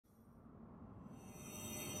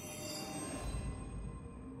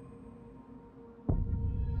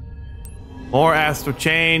More Astral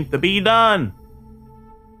Chain to be done.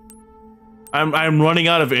 I'm running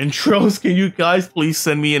out of intros. Can you guys please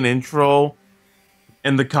send me an intro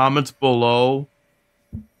in the comments below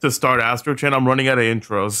to start Astral Chain? I'm running out of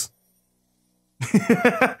intros.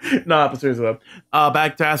 No, but seriously,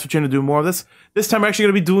 back to Astral Chain to do more of this. This time we're actually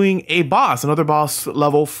going to be doing a boss, another boss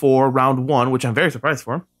level for round 1, which I'm very surprised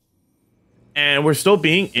for. And we're still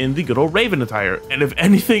being in the good old Raven attire. And if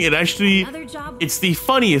anything, it's the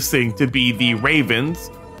funniest thing to be the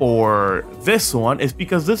Ravens for this one, is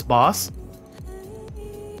because this boss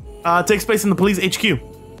takes place in the police HQ.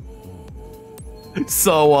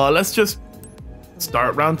 So let's just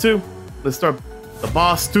start round 2. Let's start the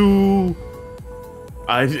boss 2.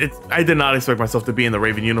 I did not expect myself to be in the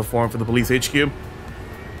Raven uniform for the police HQ.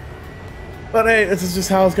 But hey, this is just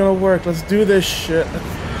how it's gonna work. Let's do this shit.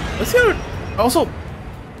 Let's see how it... Also,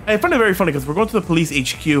 I find it very funny because we're going to the police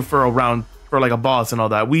HQ for a round, for like a boss and all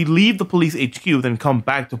that. We leave the police HQ, then come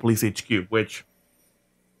back to police HQ, which...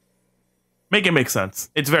 make it make sense.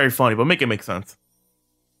 It's very funny, but make it make sense.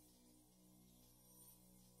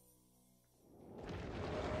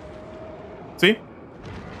 See?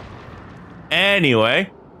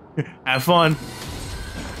 Anyway, have fun.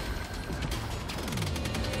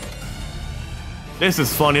 This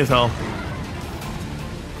is funny as hell.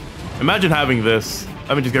 Imagine having this.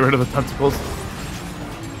 Let me just get rid of the tentacles.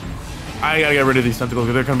 I gotta get rid of these tentacles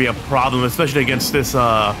because they're gonna be a problem, especially against this.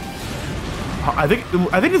 I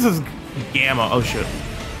think this is Gamma. Oh shit.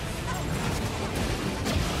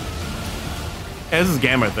 Yeah, this is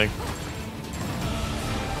Gamma, I think.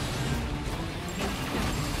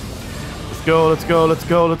 Let's go, let's go, let's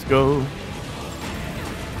go, let's go.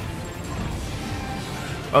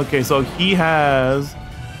 Okay, so he has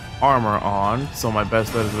armor on, so my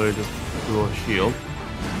best bet is really just do a shield.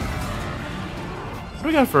 What do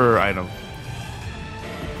we got for item?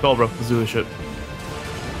 Go, bro, let's do this shit.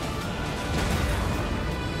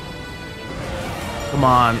 Come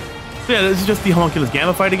on. So yeah, this is just the Homunculus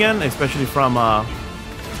Gamma fight again, especially from,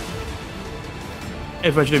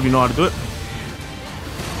 especially if you know how to do it.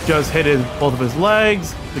 Just hit both of his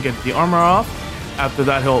legs to get the armor off. After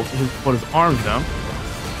that, he'll put his arms down.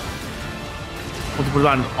 Once you put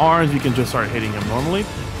on his arms, you can just start hitting him normally.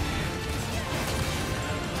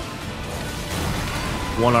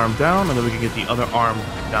 One arm down, and then we can get the other arm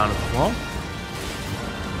down as well.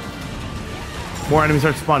 More enemies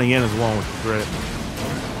start spawning in as well, which is great.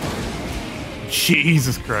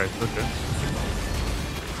 Jesus Christ, okay.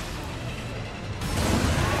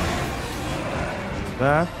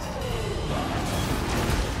 That.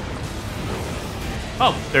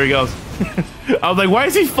 Oh, there he goes. I was like, why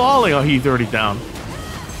is he falling? Oh, he's already down.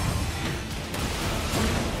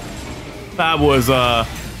 That was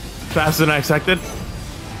faster than I expected.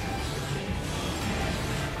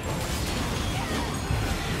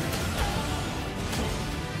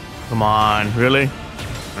 Come on, really? All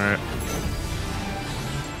right.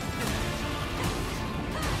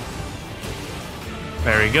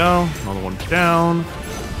 There we go. Another one down.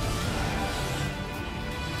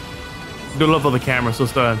 Do love how the camera so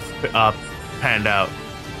starting panned out.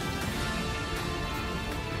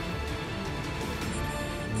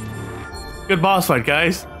 Good boss fight,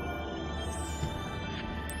 guys.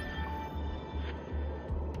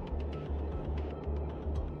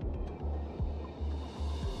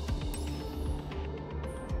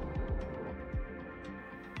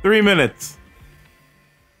 Three minutes.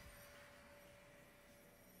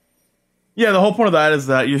 Yeah, the whole point of that is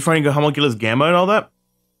that you're fighting a Homunculus Gamma and all that.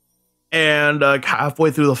 And halfway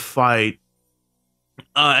through the fight,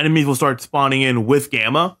 enemies will start spawning in with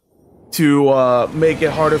Gamma to make it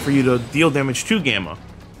harder for you to deal damage to Gamma.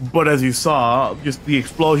 But as you saw, just the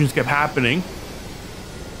explosions kept happening.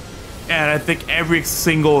 And I think every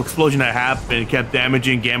single explosion that happened kept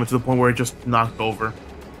damaging Gamma to the point where it just knocked over.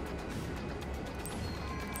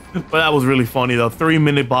 But that was really funny though.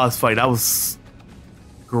 3-minute boss fight. That was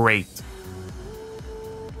great.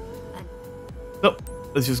 So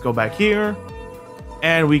let's just go back here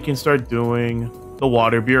and we can start doing the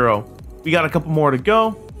Water Bureau. We got a couple more to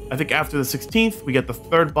go. I think after the 16th, we get the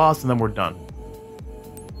 3rd boss and then we're done.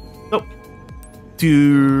 So,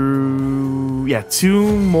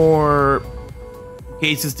 2 more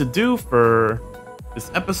cases to do for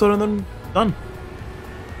this episode and then done.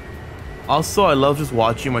 Also, I love just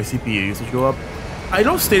watching my CPU usage go up. I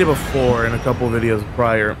know stated before in a couple of videos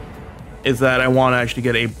prior is that I want to actually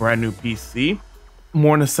get a brand new PC.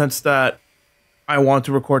 More in the sense that I want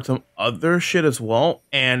to record some other shit as well.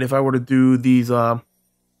 And if I were to do these,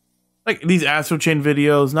 like these Astral Chain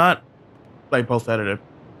videos, not like post-edited,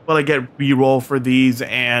 but I get B-roll for these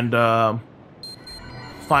and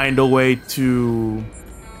find a way to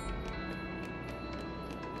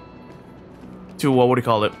what do you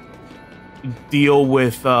call it? Deal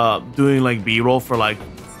with doing like B-roll for like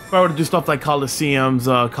if I were to do stuff like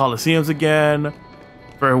Coliseums again.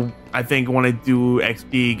 For I think when I do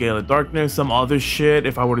XP Gale of Darkness, some other shit.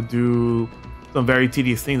 If I were to do some very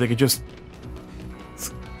tedious things, I could just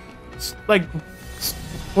like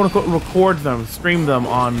quote unquote record them, stream them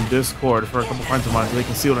on Discord for a couple friends of mine so they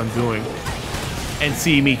can see what I'm doing and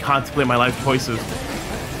see me contemplate my life choices.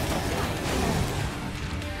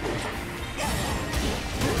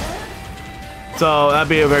 So that'd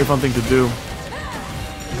be a very fun thing to do.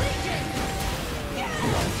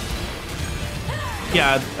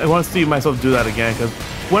 Yeah, I want to see myself do that again because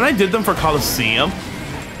when I did them for Coliseum,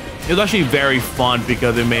 it was actually very fun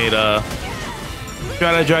because it made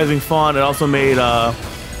strategizing fun. It also made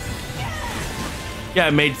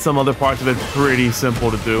it made some other parts of it pretty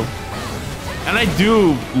simple to do. And I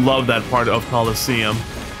do love that part of Coliseum.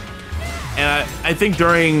 And I think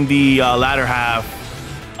during the latter half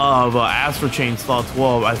of Astral Chain Slot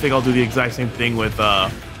 12, I think I'll do the exact same thing with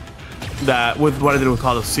with what I did with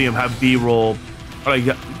Coliseum. Have B-roll, or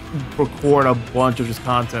like record a bunch of just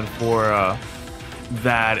content for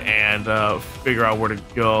that and figure out where to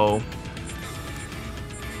go.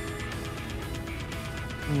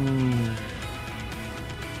 I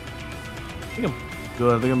think I'm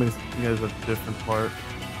good. I think I'm making a different part.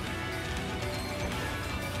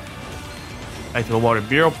 Back to the water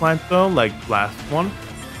burial plant though, like last one.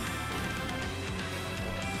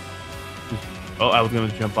 Oh, I was gonna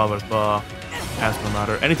jump off of Astral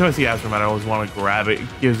Matter. Anytime I see Astral Matter, I always want to grab it. It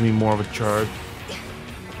gives me more of a charge.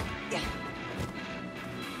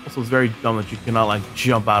 Also, it's very dumb that you cannot like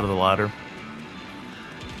jump out of the ladder.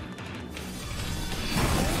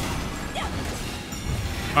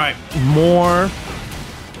 All right, more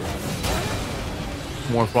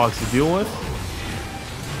frogs to deal with.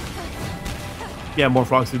 Yeah, more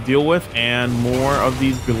frogs to deal with, and more of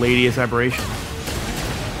these Gladius aberrations.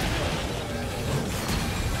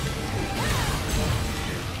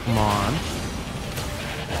 Come on.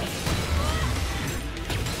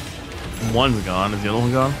 One's gone. Is the other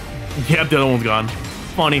one gone? Yep, the other one's gone.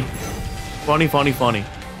 Funny. Funny, funny, funny.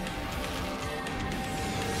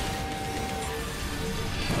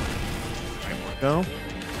 Go.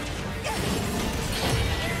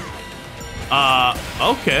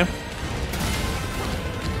 Okay.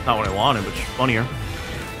 Not what I wanted, but funnier.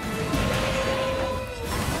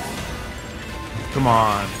 Come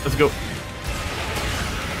on, let's go.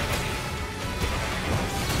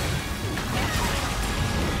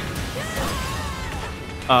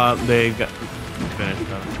 They got finished.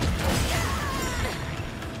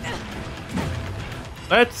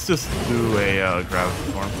 Let's just do a gravity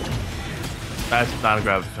storm. That's not a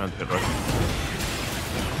gravity storm, that's a good rush.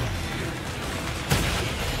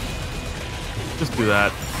 Just do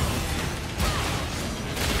that.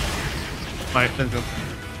 Alright, let's go.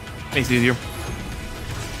 Makes it easier.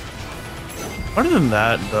 Other than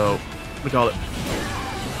that, though, what do you call it?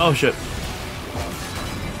 Oh shit.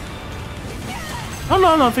 Oh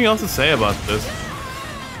no, nothing else to say about this.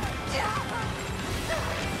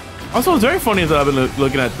 Also, it's very funny that I've been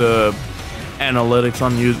looking at the analytics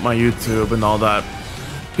on my YouTube and all that,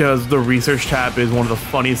 because the research tab is one of the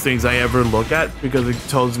funniest things I ever look at, because it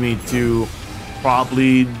tells me to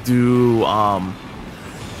probably do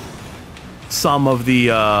some of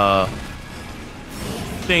the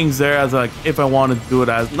things there as like if I want to do it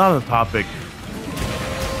as not a topic,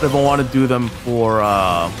 but if I want to do them for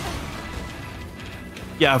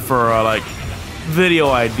like video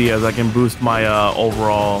ideas, I can boost my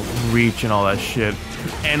overall reach and all that shit.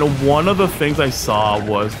 And one of the things I saw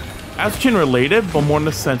was Astral Chain related, but more in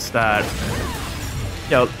the sense that,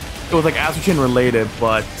 it was like Astral Chain related,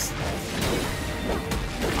 but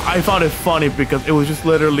I found it funny because it was just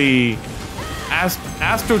literally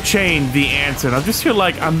Astral Chain the answer. And I'm just here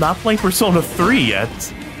like, I'm not playing Persona 3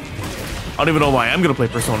 yet. I don't even know why I'm gonna play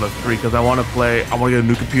Persona 3, because I want to get a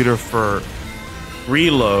new computer for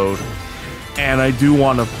Reload, and I do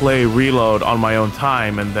want to play Reload on my own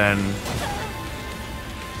time, and then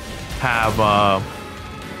have that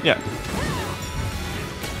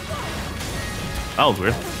was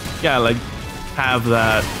weird. Yeah, like have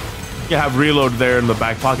that. Yeah, have Reload there in the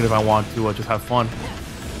back pocket if I want to just have fun.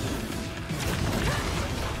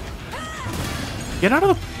 Get out of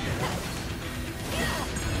the.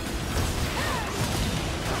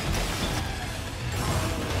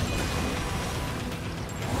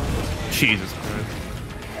 Jesus Christ.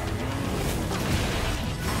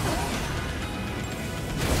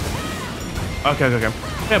 Okay.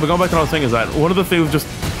 Yeah, but going back to what I was saying is that one of the things just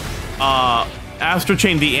Astral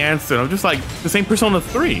Chain the answer. And I'm just like, this ain't Persona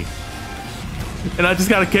 3. And I just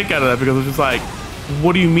got a kick out of that because I'm just like,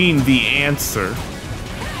 what do you mean the answer?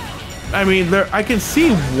 I mean, I can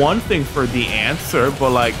see one thing for the answer,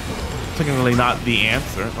 but like, technically not the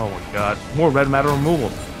answer. Oh my god. More red matter removal.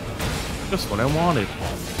 Just what I wanted.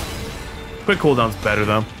 Quick cooldown's better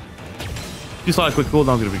though. If you saw a quick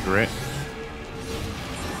cooldown's gonna be great.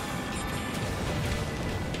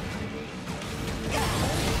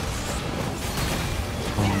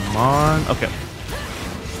 Come on. Okay.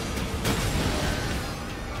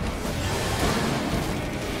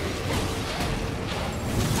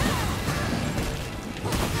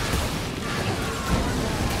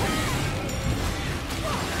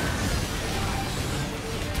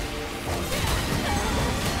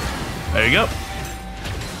 There you go.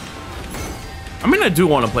 I mean, I do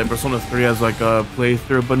want to play Persona 3 as like a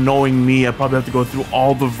playthrough, but knowing me, I probably have to go through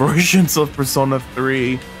all the versions of Persona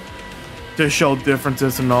 3 to show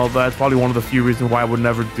differences and all that. It's probably one of the few reasons why I would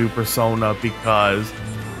never do Persona, because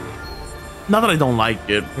not that I don't like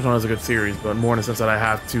it, Persona is a good series, but more in the sense that I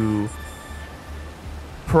have to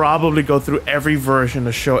probably go through every version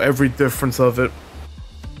to show every difference of it.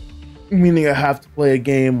 Meaning I have to play a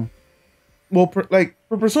game, well,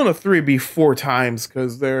 for Persona 3 it'd be 4 times,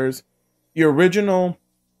 because there's the original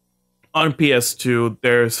on PS2,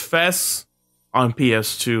 there's FES on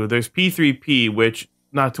PS2, there's P3P, which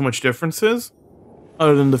not too much differences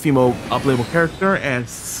other than the female unplayable character and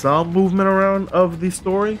some movement around of the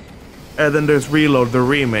story, and then there's Reload, the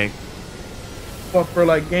remake. But for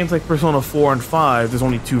like games like Persona 4 and 5, there's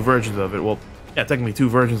only 2 versions of it. Well, yeah, technically 2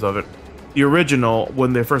 versions of it. The original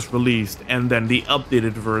when they first released, and then the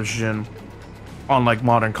updated version on like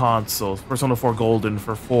modern consoles. Persona 4 Golden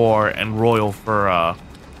for 4 and Royal for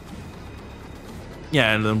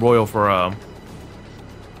yeah, and then Royal for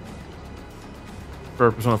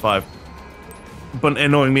Persona 5. But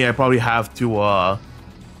and knowing me, I probably have to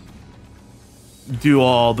do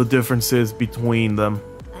all the differences between them.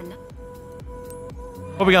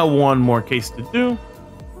 But we got one more case to do.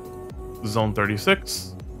 Zone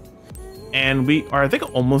 36. And we are, I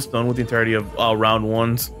think, almost done with the entirety of round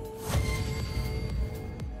 1s.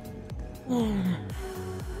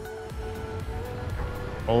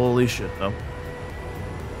 Holy shit, though.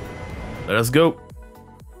 Let us go.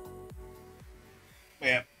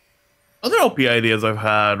 Yeah. Other LP ideas I've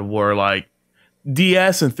had were like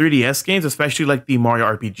DS and 3DS games, especially like the Mario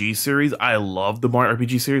RPG series. I love the Mario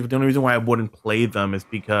RPG series, but the only reason why I wouldn't play them is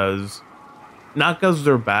because, not because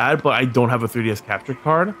they're bad, but I don't have a 3DS capture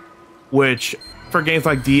card, which for games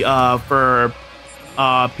like PIT,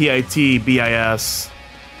 BIS,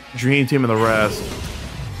 Dream Team, and the rest,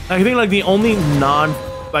 I think like the only non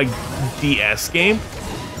like DS game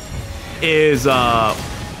is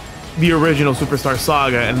the original Superstar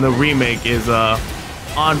Saga, and the remake is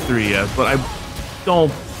on 3DS, but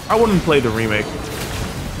I wouldn't play the remake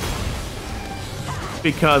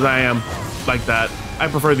because I am like that. I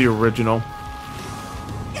prefer the original.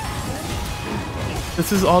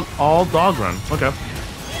 This is all dog run. Okay.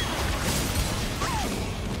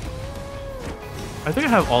 I think I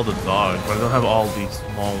have all the dogs, but I don't have all the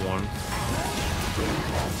small ones.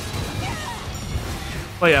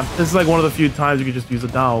 But yeah, this is like one of the few times you can just use a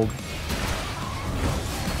dog.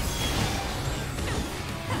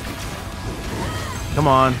 Come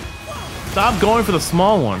on. Stop going for the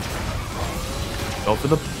small one. Go for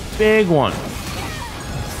the big one.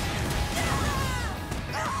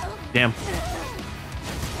 Damn.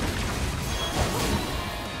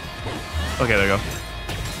 Okay, there you go.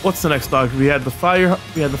 What's the next dog? We had the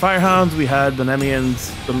Firehounds, we had the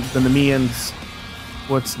Nemians, the Nemeans.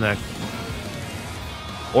 What's next?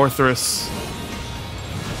 Orthrus.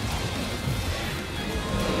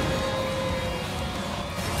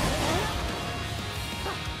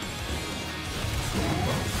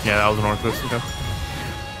 Yeah, that was an Orthrus. Okay.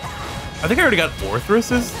 I think I already got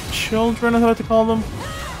Orthrus's children, as I like to call them.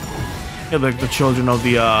 Yeah, like the children of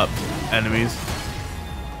the enemies.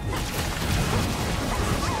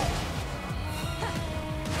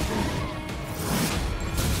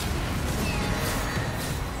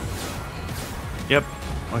 Yep.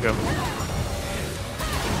 Okay.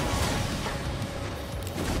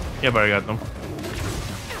 Yep, I got them.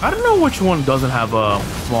 I don't know which one doesn't have a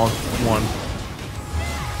small one.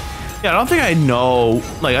 Yeah, I don't think I know.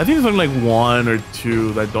 Like, I think there's only like 1 or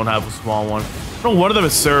 2 that don't have a small one. I know one of them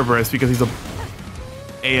is Cerberus because he's a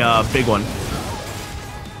big one.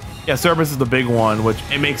 Yeah, Cerberus is the big one, which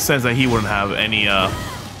it makes sense that he wouldn't have any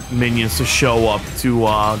minions to show up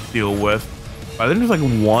to deal with. But I think there's like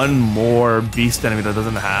 1 more beast enemy that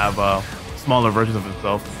doesn't have smaller versions of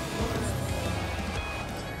himself.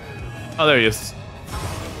 Oh, there he is.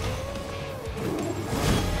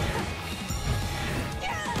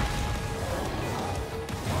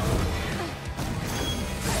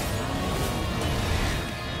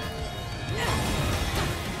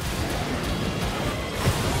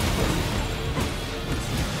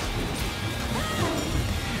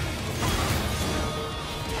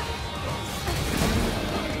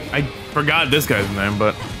 I forgot this guy's name,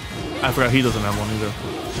 but I forgot he doesn't have one either.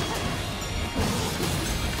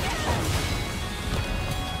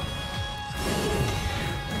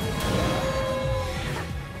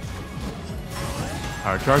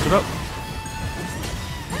 Alright, charge it up.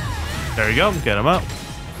 There you go, get him up.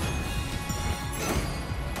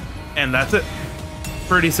 And that's it.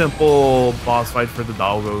 Pretty simple boss fight for the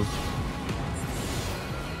doggos.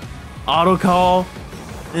 Auto call.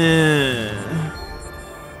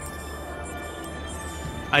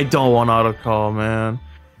 I don't want auto call, man.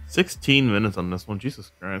 16 minutes on this one,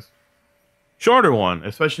 Jesus Christ. Shorter one,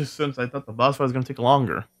 especially since I thought the boss fight was gonna take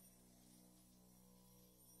longer.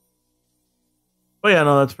 But yeah,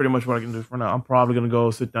 no, that's pretty much what I can do for now. I'm probably gonna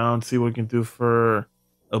go sit down, see what we can do for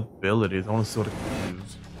abilities. I want to see what I can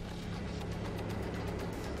use.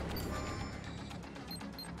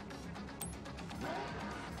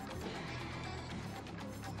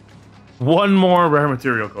 One more rare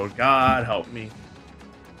material code. God help me.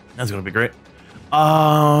 That's gonna be great.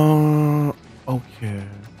 Okay.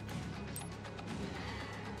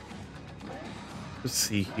 Let's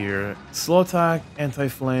see here. Slow attack,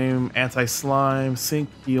 anti-flame, anti-slime, sync,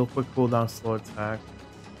 heal, quick cooldown, slow attack.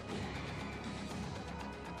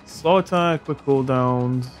 Slow attack, quick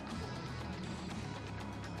cooldowns.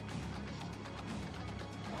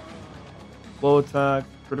 Slow attack,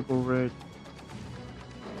 critical rate.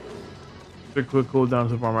 Quick cooldown,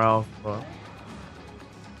 super armor alpha.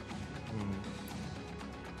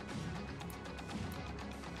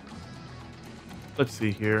 Let's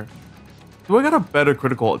see here. Do I got a better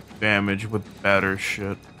critical damage with better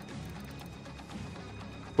shit?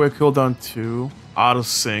 Quick cooldown 2, auto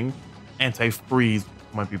sync, anti-freeze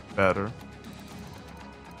might be better.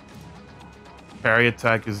 Parry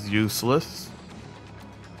attack is useless.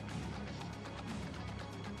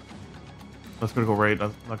 That's critical rate,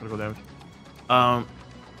 that's not critical damage.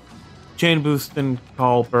 Chain boost and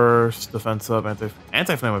call burst, defense up,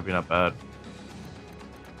 anti-flame might be not bad.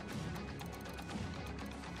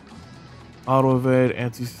 Auto evade,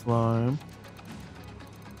 anti-slime.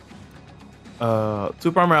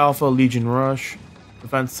 Super armor alpha, legion rush.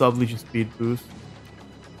 Defense sub, legion speed boost.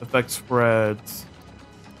 Effect spreads.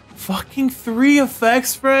 Fucking 3 effect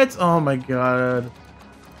spreads? Oh my god.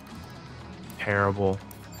 Terrible.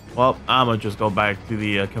 Well, I'm gonna just go back to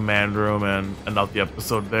the command room and end out the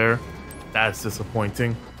episode there. That's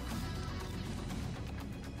disappointing.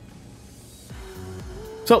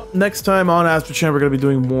 So, next time on Astral, we're going to be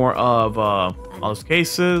doing more of all those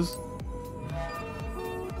cases.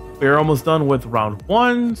 We're almost done with round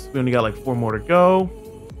 1s. We only got like 4 more to go.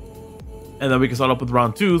 And then we can start up with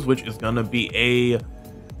round 2s, which is going to be a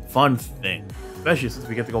fun thing. Especially since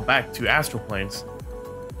we get to go back to Astral Planes.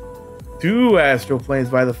 2 Astral Planes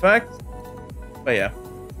by the fact. But yeah.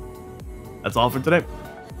 That's all for today.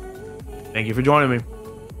 Thank you for joining me.